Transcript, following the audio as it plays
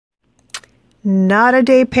Not a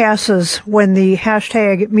day passes when the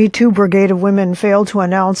hashtag #MeToo Brigade of Women fail to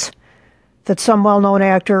announce that some well-known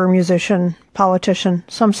actor or musician, politician,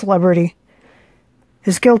 some celebrity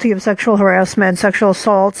is guilty of sexual harassment, sexual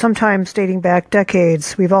assault, sometimes dating back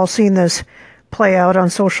decades. We've all seen this play out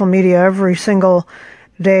on social media every single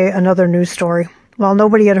day, another news story. While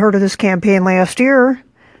nobody had heard of this campaign last year,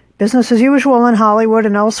 business as usual in Hollywood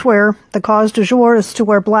and elsewhere, the cause du jour is to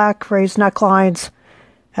wear black raised necklines,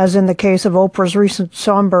 as in the case of Oprah's recent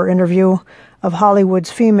somber interview of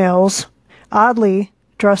Hollywood's females, oddly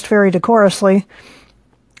dressed very decorously.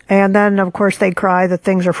 And then, of course, they cry that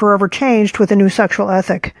things are forever changed with a new sexual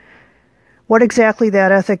ethic. What exactly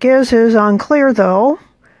that ethic is unclear, though.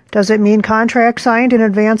 Does it mean contracts signed in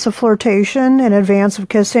advance of flirtation, in advance of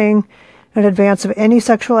kissing, in advance of any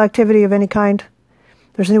sexual activity of any kind?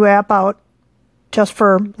 There's a new app out just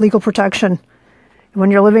for legal protection. When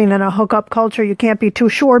you're living in a hookup culture, you can't be too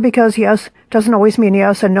sure because yes doesn't always mean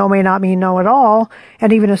yes and no may not mean no at all.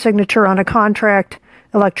 And even a signature on a contract,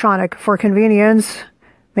 electronic for convenience,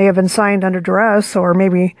 may have been signed under duress, or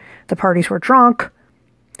maybe the parties were drunk.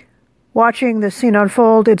 Watching this scene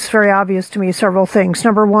unfold, it's very obvious to me several things.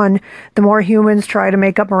 Number one, the more humans try to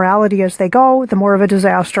make up morality as they go, the more of a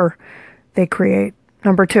disaster they create.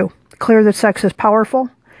 Number two, clear that sex is powerful,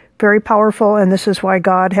 very powerful, and this is why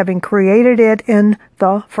God, having created it in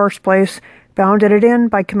the first place, bounded it in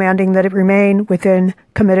by commanding that it remain within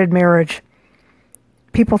committed marriage.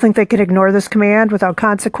 People think they can ignore this command without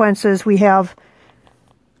consequences. We have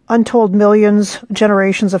untold millions,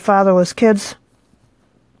 generations of fatherless kids,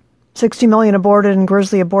 60 million aborted in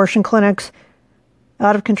grisly abortion clinics,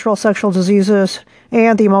 out-of-control sexual diseases,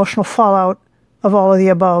 and the emotional fallout of all of the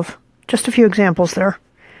above. Just a few examples there.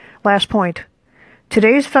 Last point.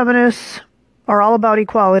 Today's feminists are all about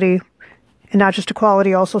equality, and not just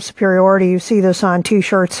equality, also superiority. You see this on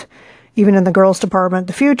T-shirts, even in the girls' department.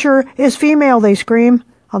 The future is female, they scream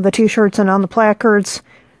on the T-shirts and on the placards.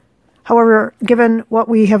 However, given what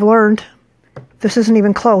we have learned, this isn't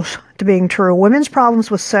even close to being true. Women's problems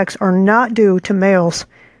with sex are not due to males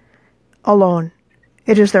alone.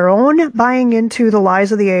 It is their own buying into the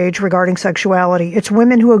lies of the age regarding sexuality. It's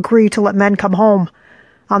women who agree to let men come home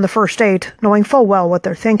on the first date, knowing full well what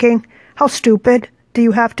they're thinking. How stupid do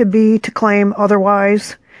you have to be to claim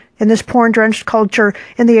otherwise? In this porn-drenched culture,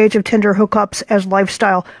 in the age of Tinder hookups as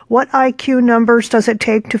lifestyle, what IQ numbers does it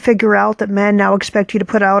take to figure out that men now expect you to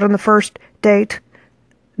put out on the first date?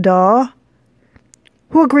 Duh.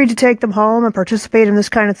 Who agreed to take them home and participate in this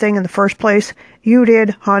kind of thing in the first place? You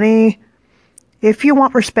did, honey. If you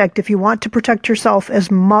want respect, if you want to protect yourself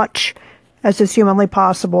as much as is humanly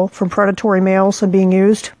possible from predatory males and being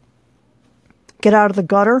used, get out of the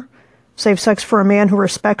gutter. Save sex for a man who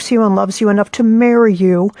respects you and loves you enough to marry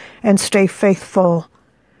you and stay faithful.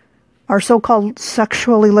 Our so-called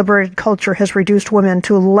sexually liberated culture has reduced women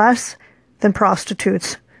to less than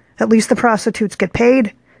prostitutes. At least the prostitutes get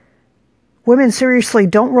paid. Women, seriously,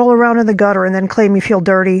 don't roll around in the gutter and then claim you feel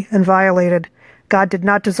dirty and violated. God did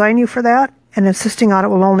not design you for that, and insisting on it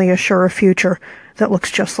will only assure a future that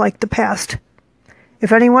looks just like the past.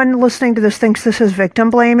 If anyone listening to this thinks this is victim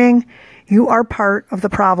blaming, you are part of the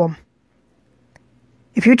problem.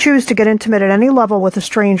 If you choose to get intimate at any level with a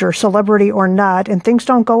stranger, celebrity or not, and things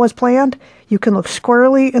don't go as planned, you can look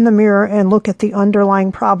squarely in the mirror and look at the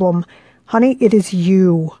underlying problem. Honey, it is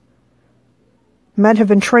you. Men have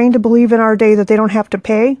been trained to believe in our day that they don't have to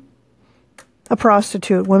pay a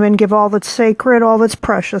prostitute. Women give all that's sacred, all that's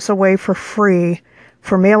precious away for free,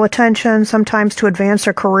 for male attention, sometimes to advance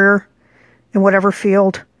their career in whatever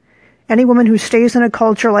field. Any woman who stays in a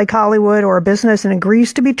culture like Hollywood or a business and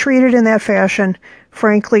agrees to be treated in that fashion,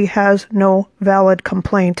 frankly, has no valid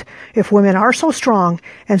complaint. If women are so strong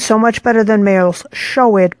and so much better than males,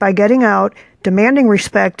 show it by getting out, demanding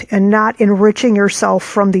respect, and not enriching yourself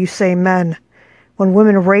from these same men. When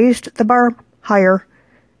women raised the bar higher,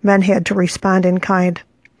 men had to respond in kind.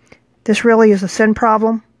 This really is a sin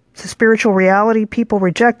problem. It's a spiritual reality. People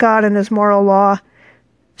reject God and his moral law.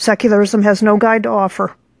 Secularism has no guide to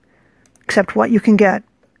offer, except what you can get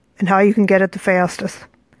and how you can get it the fastest.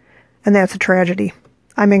 And that's a tragedy.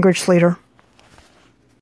 I'm Ingrid Schlueter.